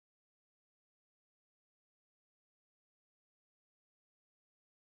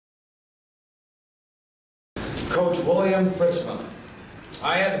Coach William Fritsma.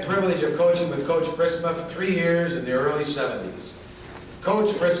 I had the privilege of coaching with Coach Fritsma for 3 years in the early 70s. Coach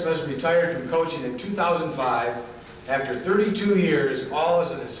Fritsma retired from coaching in 2005 after 32 years, all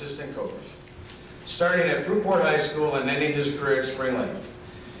as an assistant coach, starting at Fruitport High School and ending his career at Spring Lake.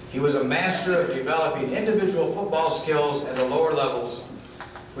 He was a master of developing individual football skills at the lower levels,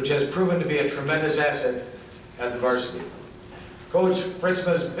 which has proven to be a tremendous asset at the varsity. Coach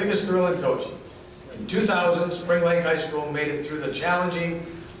Fritsma's biggest thrill in coaching. In 2000, Spring Lake High School made it through the challenging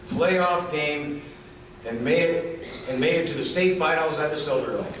playoff game and made it to the state finals at the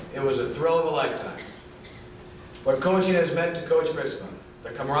Silverdome. It was a thrill of a lifetime. What coaching has meant to Coach Fritsma,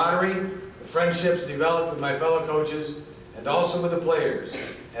 the camaraderie, the friendships developed with my fellow coaches, and also with the players,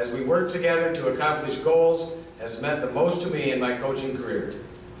 as we work together to accomplish goals, has meant the most to me in my coaching career.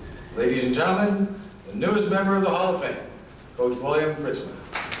 Ladies and gentlemen, the newest member of the Hall of Fame, Coach William Fritsma.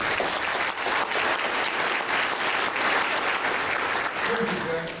 Thank you,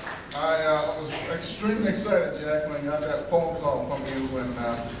 Jack. I was extremely excited, Jack, when I got that phone call from you when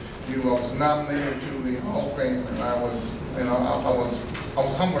you was nominated to the Hall of Fame, and I was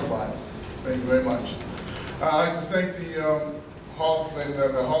humbled by it. Thank you very much. I'd like to thank the Hall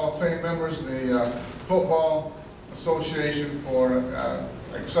of Fame members, the Football Association, for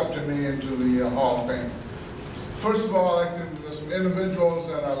accepting me into the Hall of Fame. First of all, there's some individuals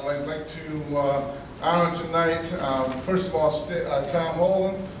that I'd like to honor tonight. First of all, Tom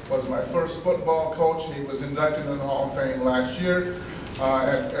Holland was my first football coach. He was inducted in the Hall of Fame last year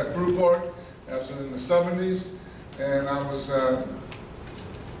at Fruitport. That was in the 70s. And I was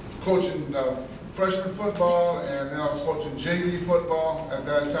coaching freshman football, and then I was coaching JV football at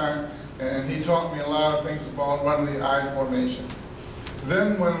that time. And he taught me a lot of things about running the I formation.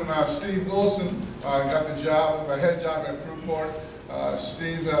 Then when Steve Wilson got the head job at Fruitport,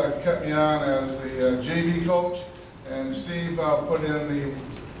 Steve kept me on as the JV coach, and Steve put in the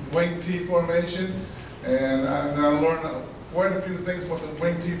wing T formation, and I learned quite a few things about the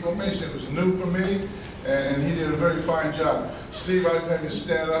wing T formation. It was new for me, and he did a very fine job. Steve, I'd like to have you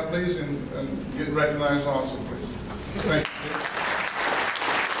stand up, please, and get recognized also, please. Thank you.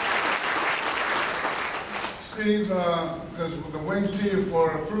 Steve, because the wing T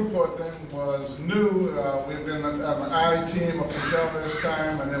for Fruitport then was new. We've been on the I team up until this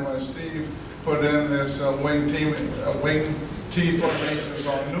time, and then when Steve put in this wing T formation, it was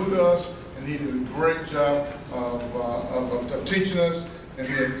all new to us, and he did a great job of teaching us, and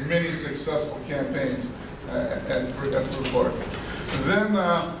he had many successful campaigns at Fruitport. Then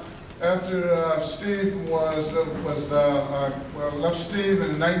after Steve left Steve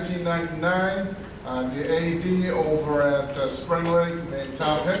in 1999. The AD over at Spring Lake named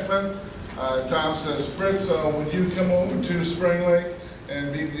Tom Hickman. Tom says, Fritz, would you come over to Spring Lake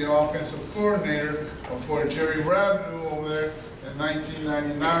and be the offensive coordinator for Jerry Ravenel over there in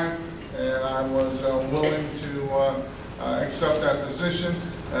 1999? And I was willing to accept that position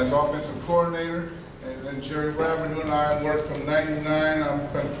as offensive coordinator. And then Jerry Ravenel and I worked from 99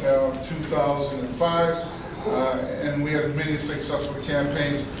 up until 2005. And we had many successful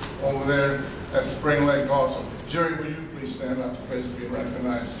campaigns over there at Spring Lake also. Jerry, will you please stand up, please be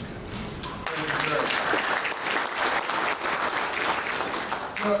recognized. Thank you,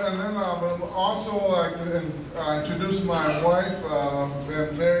 Jerry. And then I would also like to introduce my wife.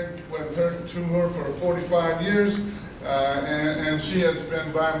 Been married with her for 45 years, and she has been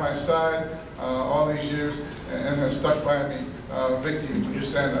by my side all these years and has stuck by me. Vicki, will you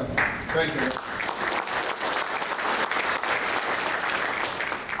stand up? Thank you.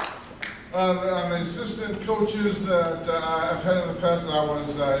 On the assistant coaches that I've had in the past,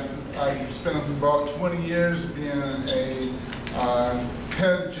 I spent about 20 years being a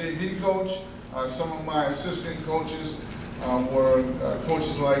head JV coach. Some of my assistant coaches were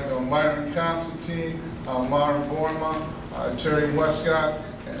coaches like Myron Constantine, Mara Gorma, Terry Westcott,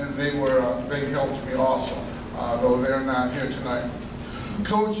 and they helped me also, though they're not here tonight.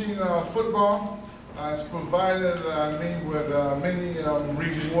 Coaching football has provided me with many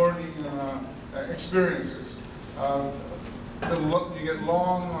rewarding experiences. You get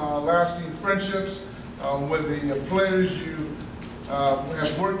long, lasting friendships with the players you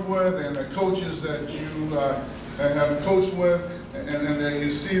have worked with and the coaches that you have coached with, and then you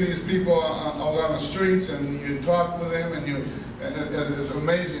see these people out on the streets and you talk with them, and it's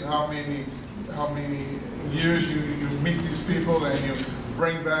amazing how many years you meet these people and you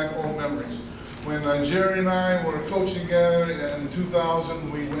bring back old memories. When Jerry and I were coaching together in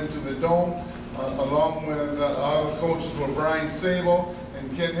 2000, we went to the Dome, along with other coaches were Brian Sable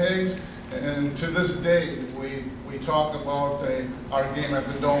and Ken Higgs, and to this day we talk about our game at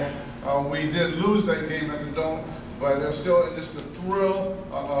the Dome We did lose that game at the Dome, but it was still just the thrill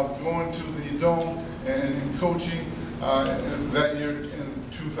of going to the Dome and coaching that year in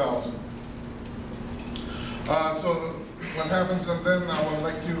 2000. So what happens, and then I would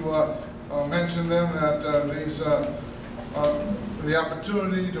like to mention then that the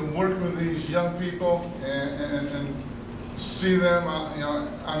opportunity to work with these young people and see them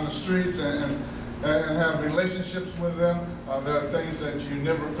on the streets and have relationships with them, there are things that you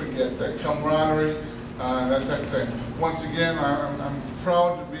never forget, that camaraderie, that type of thing. Once again, I'm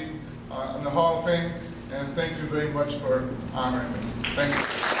proud to be in the Hall of Fame, and thank you very much for honoring me. Thank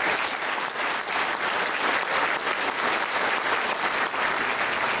you.